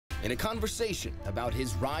in a conversation about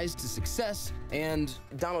his rise to success and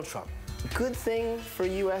Donald Trump. Good thing for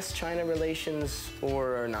U.S.-China relations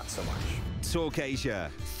or not so much? Talk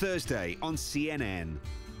Asia, Thursday on CNN.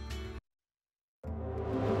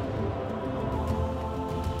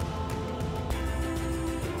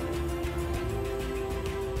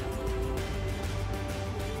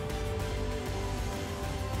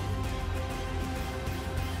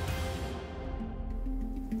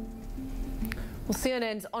 Well,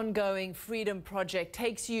 CNN's ongoing Freedom Project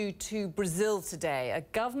takes you to Brazil today. A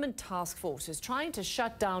government task force is trying to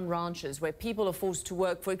shut down ranches where people are forced to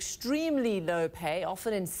work for extremely low pay,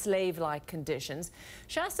 often in slave-like conditions.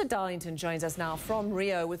 Shasta Darlington joins us now from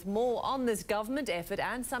Rio with more on this government effort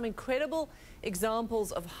and some incredible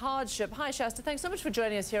examples of hardship. Hi, Shasta. Thanks so much for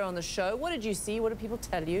joining us here on the show. What did you see? What did people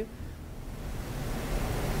tell you?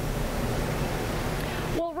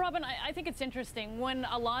 Well, Robin, I think it's interesting. When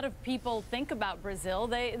a lot of people think about Brazil,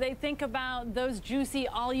 they think about those juicy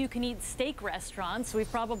all-you-can-eat steak restaurants.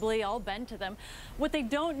 We've probably all been to them. What they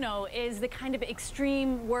don't know is the kind of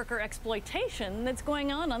extreme worker exploitation that's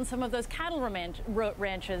going on some of those cattle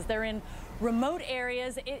ranches. They're in remote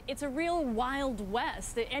areas. It's a real Wild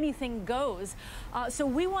West. Anything goes. So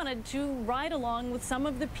we wanted to ride along with some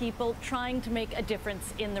of the people trying to make a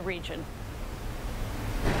difference in the region.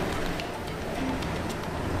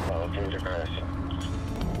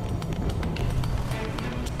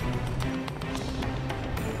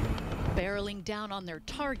 Barreling down on their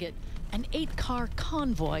target, an 8-car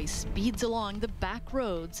convoy speeds along the back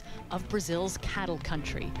roads of Brazil's cattle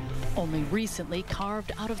country, only recently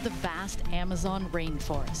carved out of the vast Amazon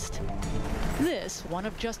rainforest. This, one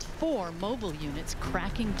of just 4 mobile units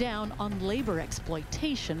cracking down on labor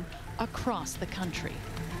exploitation across the country.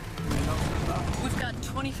 We've got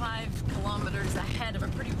 25 kilometers ahead of a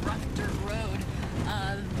pretty rough dirt road.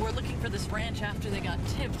 We're looking for this ranch after they got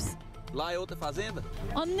tips.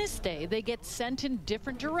 On this day, they get sent in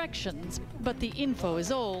different directions, but the info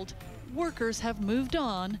is old. Workers have moved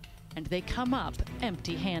on, and they come up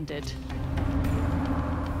empty-handed.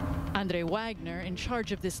 Andre Wagner, in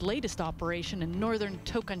charge of this latest operation in northern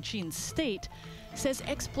Tocantins state, says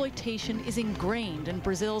exploitation is ingrained in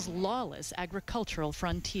Brazil's lawless agricultural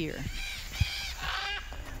frontier.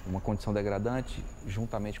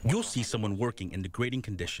 You'll see someone working in degrading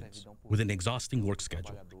conditions with an exhausting work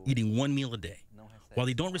schedule, eating 1 meal a day, while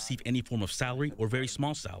they don't receive any form of salary or very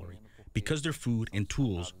small salary because their food and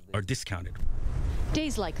tools are discounted.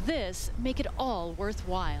 Days like this make it all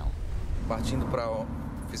worthwhile.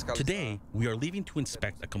 Today, we are leaving to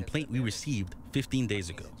inspect a complaint we received 15 days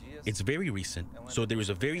ago. It's very recent, so there is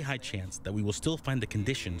a very high chance that we will still find the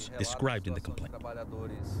conditions described in the complaint.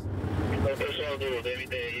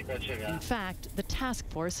 In fact, the task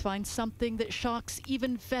force finds something that shocks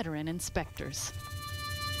even veteran inspectors.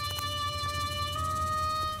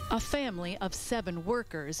 A family of 7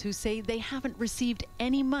 workers who say they haven't received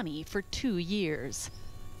any money for 2 years,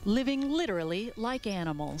 living literally like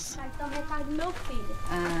animals.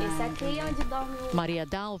 Maria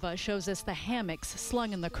Dalva shows us the hammocks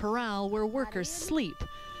slung in the corral where workers sleep,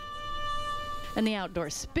 and the outdoor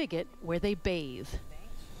spigot where they bathe.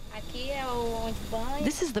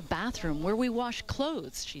 This is the bathroom where we wash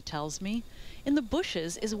clothes, she tells me. In the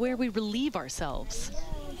bushes is where we relieve ourselves.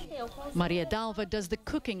 Maria Dalva does the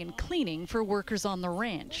cooking and cleaning for workers on the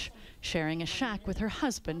ranch, sharing a shack with her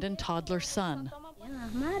husband and toddler son.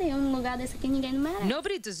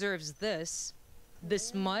 Nobody deserves this.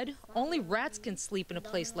 This mud, only rats can sleep in a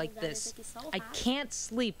place like this. I can't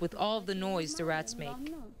sleep with all of the noise the rats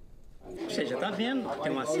make.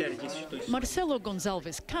 Marcelo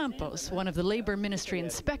Gonçalves Campos, one of the Labor Ministry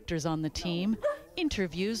inspectors on the team,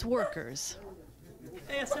 interviews workers.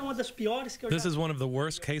 This is one of the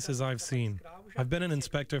worst cases I've seen. I've been an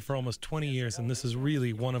inspector for almost 20 years, and this is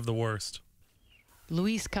really one of the worst.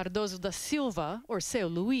 Luis Cardoso da Silva, or Seu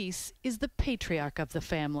Luis, is the patriarch of the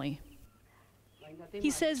family. He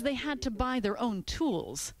says they had to buy their own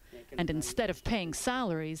tools, and instead of paying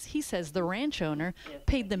salaries, he says the ranch owner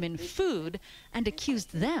paid them in food and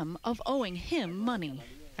accused them of owing him money.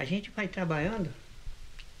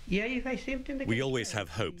 We always have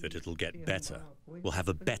hope that it'll get better. We'll have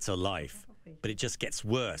a better life, but it just gets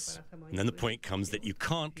worse. And then the point comes that you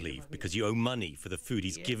can't leave because you owe money for the food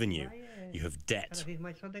he's given you. You have debt.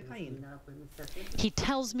 He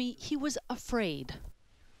tells me he was afraid.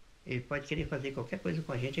 He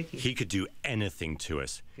could do anything to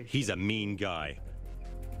us. He's a mean guy.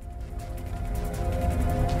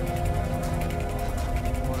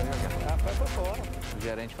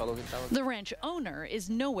 The ranch owner is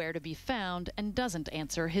nowhere to be found and doesn't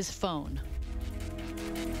answer his phone.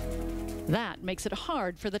 That makes it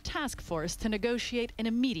hard for the task force to negotiate an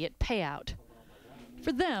immediate payout.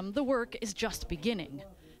 For them, the work is just beginning.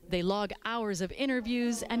 They log hours of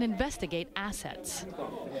interviews and investigate assets.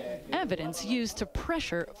 Evidence used to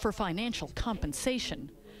pressure for financial compensation,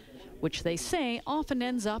 which they say often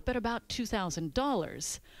ends up at about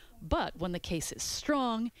 $2,000. But when the case is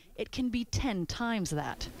strong, it can be 10 times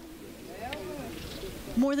that.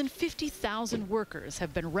 More than 50,000 workers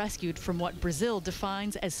have been rescued from what Brazil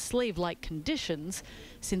defines as slave-like conditions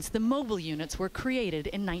since the mobile units were created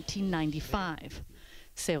in 1995.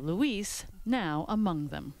 Seu Luís now among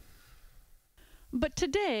them. But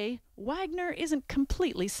today, Wagner isn't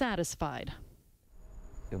completely satisfied.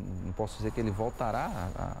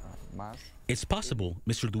 It's possible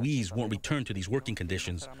Mr. Luís won't return to these working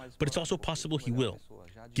conditions, but it's also possible he will.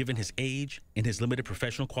 Given his age and his limited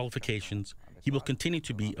professional qualifications, he will continue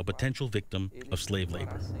to be a potential victim of slave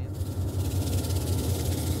labor.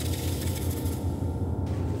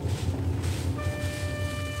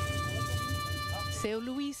 Seu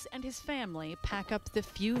Luís and his family pack up the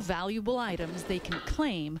few valuable items they can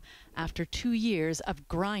claim after 2 years of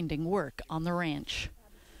grinding work on the ranch,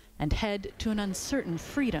 and head to an uncertain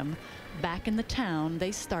freedom back in the town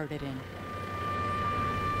they started in.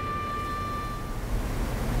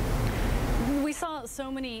 We saw so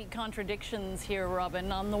many contradictions here,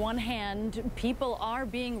 Robin. On the one hand, people are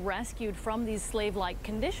being rescued from these slave-like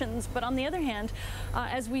conditions, but on the other hand,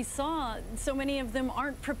 as we saw, so many of them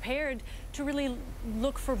aren't prepared to really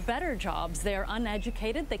look for better jobs. They're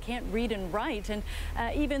uneducated, they can't read and write, and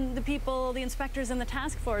even the people, the inspectors in the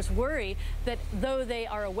task force worry that though they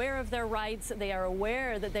are aware of their rights, they are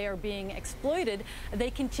aware that they are being exploited, they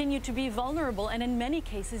continue to be vulnerable and in many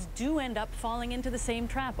cases do end up falling into the same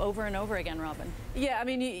trap over and over again, Robin. Yeah, I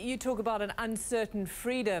mean, you talk about an uncertain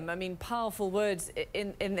freedom. I mean, powerful words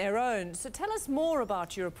in their own. So tell us more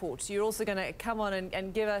about your report. You're also going to come on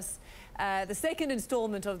and give us the second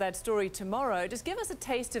installment of that story tomorrow. Just give us a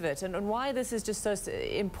taste of it and why this is just so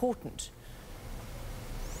important.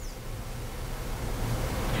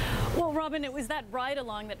 Well, Robin, it was that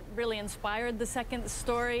ride-along that really inspired the second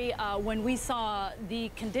story. When we saw the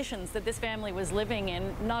conditions that this family was living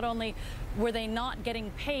in, not only were they not getting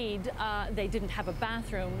paid, they didn't have a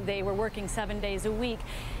bathroom, they were working 7 days a week.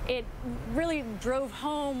 It really drove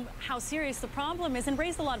home how serious the problem is and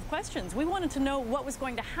raised a lot of questions. We wanted to know what was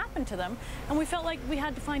going to happen to them, and we felt like we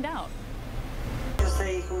had to find out.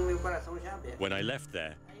 When I left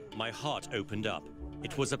there, my heart opened up.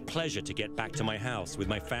 It was a pleasure to get back to my house with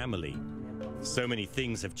my family. So many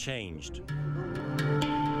things have changed.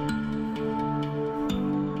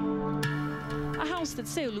 A house that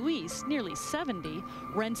Seu Luís, nearly 70,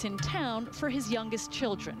 rents in town for his youngest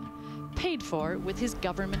children, paid for with his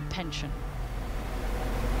government pension.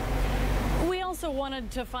 We also wanted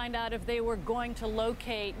to find out if they were going to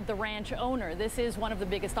locate the ranch owner. This is one of the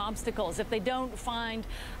biggest obstacles. If they don't find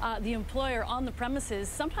the employer on the premises,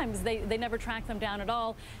 sometimes they never track them down at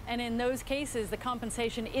all. And in those cases, the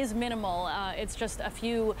compensation is minimal. It's just a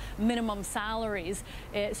few minimum salaries.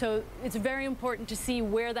 So it's very important to see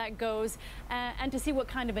where that goes and to see what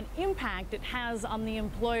kind of an impact it has on the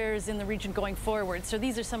employers in the region going forward. So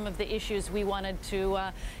these are some of the issues we wanted to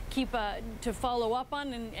to follow up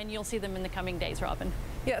on, and you'll see them in the coming days, Robin.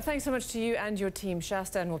 Yeah, thanks so much to you and your team,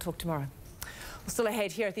 Shasta, and we'll talk tomorrow. Well, still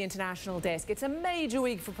ahead here at the International Desk. It's a major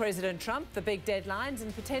week for President Trump, the big deadlines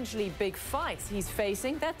and potentially big fights he's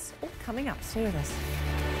facing. That's all coming up. Stay with us.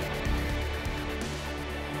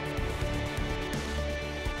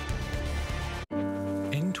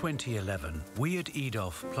 In 2011, we at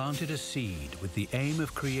EDOF planted a seed with the aim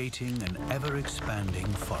of creating an ever-expanding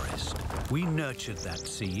forest. We nurtured that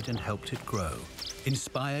seed and helped it grow.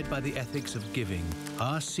 Inspired by the ethics of giving,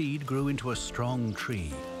 our seed grew into a strong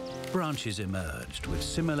tree. Branches emerged with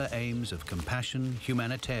similar aims of compassion,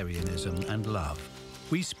 humanitarianism, and love.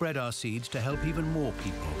 We spread our seeds to help even more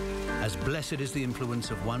people, as blessed is the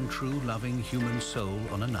influence of one true loving human soul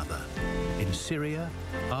on another. In Syria,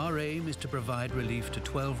 our aim is to provide relief to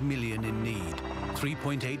 12 million in need,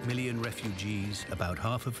 3.8 million refugees, about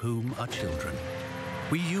half of whom are children.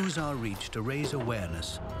 We use our reach to raise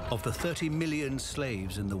awareness of the 30 million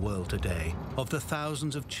slaves in the world today, of the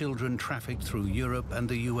thousands of children trafficked through Europe and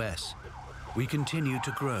the US. We continue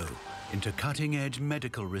to grow into cutting-edge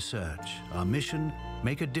medical research. Our mission,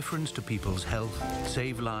 make a difference to people's health,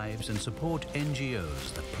 save lives, and support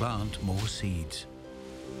NGOs that plant more seeds.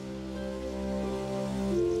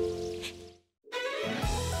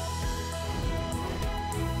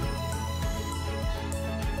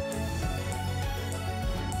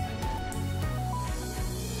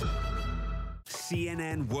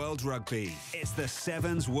 CNN World Rugby. It's the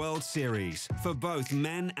Sevens World Series for both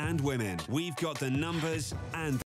men and women. We've got the numbers and